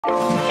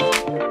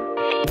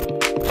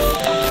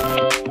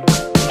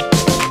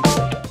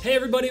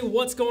everybody,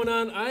 what's going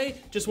on? I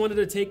just wanted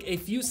to take a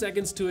few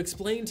seconds to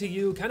explain to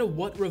you kind of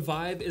what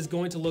Revive is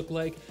going to look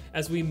like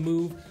as we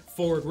move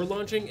forward. We're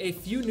launching a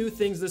few new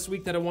things this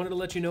week that I wanted to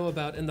let you know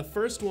about, and the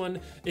first one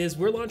is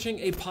we're launching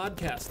a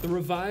podcast, the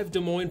Revive Des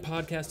Moines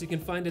podcast. You can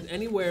find it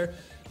anywhere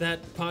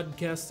that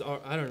podcasts are,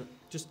 I don't know,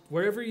 just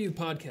wherever you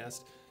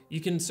podcast. You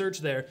can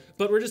search there,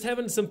 but we're just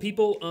having some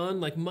people on,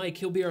 like Mike,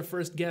 he'll be our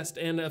first guest,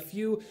 and a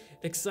few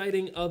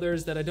exciting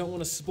others that I don't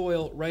want to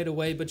spoil right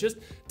away, but just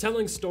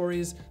telling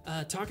stories,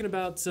 talking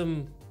about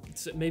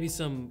maybe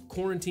some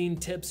quarantine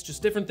tips,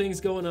 just different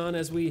things going on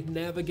as we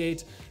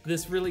navigate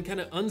this really kind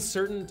of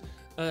uncertain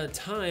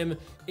time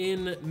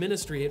in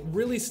ministry. It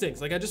really stinks.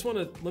 Like, I just want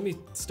to, let me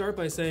start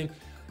by saying,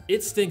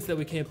 it stinks that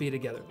we can't be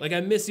together. Like, I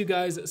miss you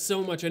guys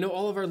so much. I know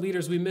all of our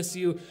leaders, we miss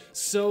you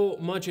so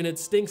much, and it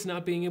stinks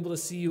not being able to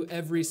see you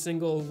every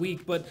single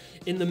week. But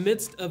in the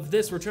midst of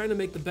this, we're trying to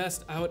make the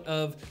best out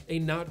of a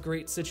not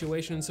great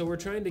situation. So we're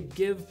trying to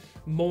give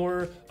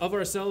more of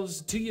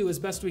ourselves to you as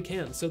best we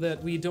can so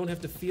that we don't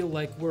have to feel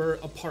like we're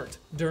apart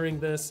during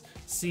this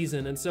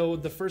season. And so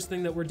the first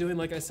thing that we're doing,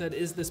 like I said,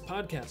 is this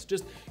podcast.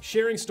 Just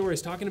sharing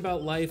stories, talking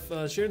about life,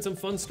 sharing some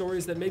fun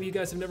stories that maybe you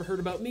guys have never heard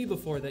about me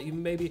before, that you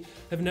maybe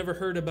have never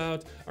heard about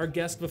our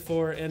guest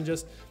before, and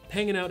just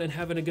hanging out and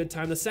having a good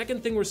time. The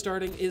second thing we're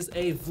starting is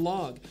a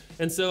vlog.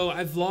 And so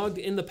I've vlogged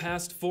in the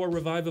past for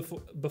Revive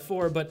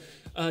before, but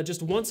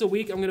just once a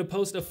week I'm gonna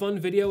post a fun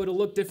video. It'll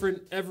look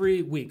different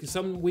every week.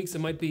 Some weeks it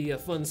might be a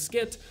fun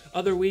skit.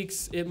 Other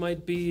weeks it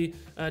might be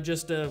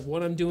just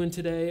what I'm doing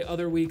today.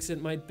 Other weeks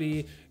it might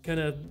be kind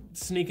of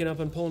sneaking up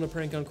and pulling a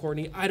prank on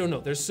Courtney. I don't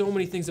know. There's so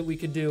many things that we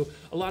could do,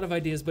 a lot of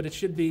ideas, but it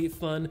should be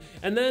fun.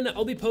 And then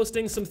I'll be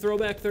posting some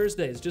Throwback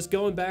Thursdays, just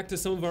going back to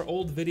some of our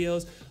old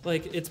videos.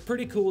 Like, it's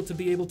pretty cool to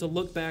be able to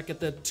look back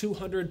at the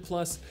 200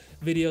 plus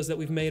videos that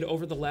we've made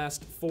over the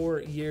last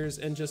 4 years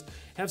and just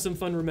have some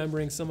fun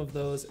remembering some of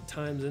those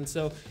times. And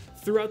so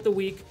throughout the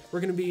week, we're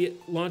gonna be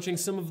launching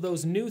some of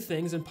those new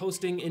things and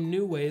posting in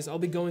new ways. I'll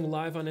be going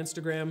live on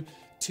Instagram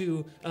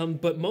too,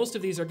 but most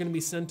of these are going to be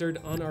centered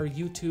on our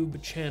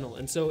YouTube channel.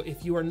 And so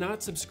if you are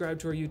not subscribed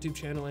to our YouTube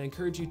channel, I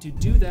encourage you to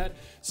do that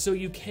so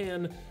you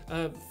can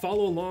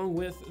follow along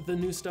with the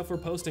new stuff we're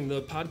posting.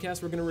 The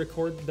podcast, we're going to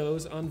record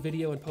those on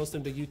video and post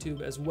them to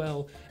YouTube as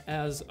well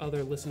as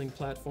other listening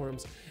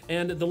platforms.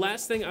 And the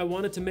last thing I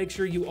wanted to make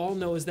sure you all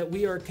know is that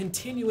we are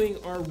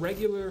continuing our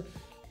regular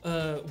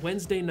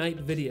Wednesday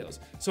night videos.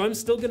 So I'm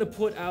still gonna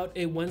put out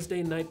a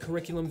Wednesday night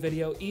curriculum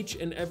video each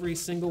and every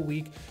single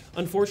week.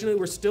 Unfortunately,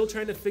 we're still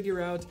trying to figure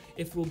out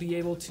if we'll be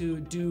able to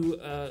do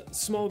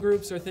small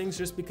groups or things,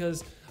 just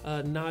because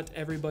not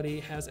everybody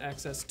has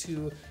access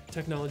to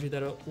technology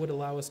that would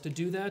allow us to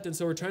do that. And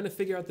so we're trying to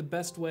figure out the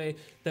best way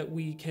that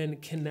we can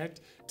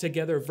connect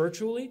together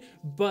virtually.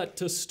 But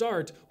to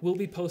start, we'll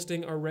be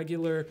posting our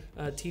regular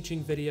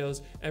teaching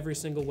videos every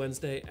single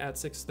Wednesday at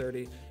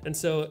 6:30. And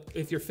so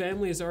if your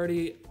family is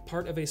already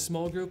part of a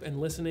small group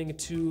and listening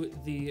to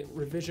the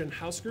Revision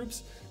House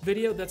Groups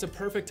video, that's a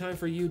perfect time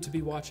for you to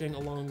be watching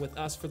along with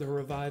us for the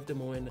Revive Des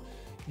Moines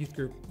Youth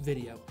Group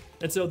video.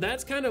 And so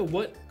that's kind of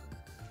what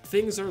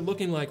things are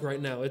looking like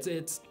right now.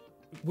 It's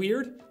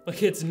weird,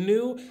 like, it's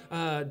new.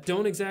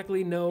 Don't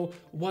exactly know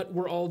what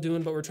we're all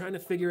doing, but we're trying to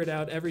figure it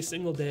out every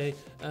single day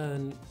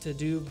to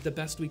do the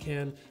best we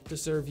can to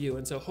serve you.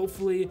 And so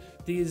hopefully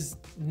these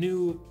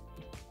new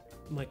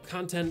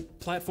content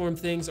platform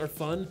things are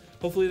fun.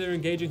 Hopefully they're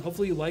engaging.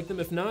 Hopefully you like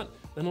them. If not,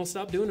 then I'll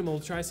stop doing them. We'll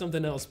try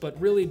something else.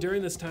 But really,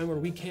 during this time where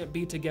we can't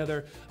be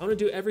together, I want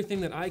to do everything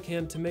that I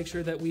can to make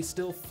sure that we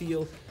still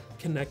feel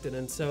connected.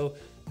 And so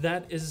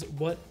that is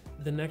what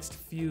the next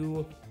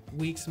few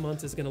weeks,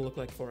 months is going to look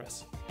like for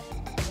us.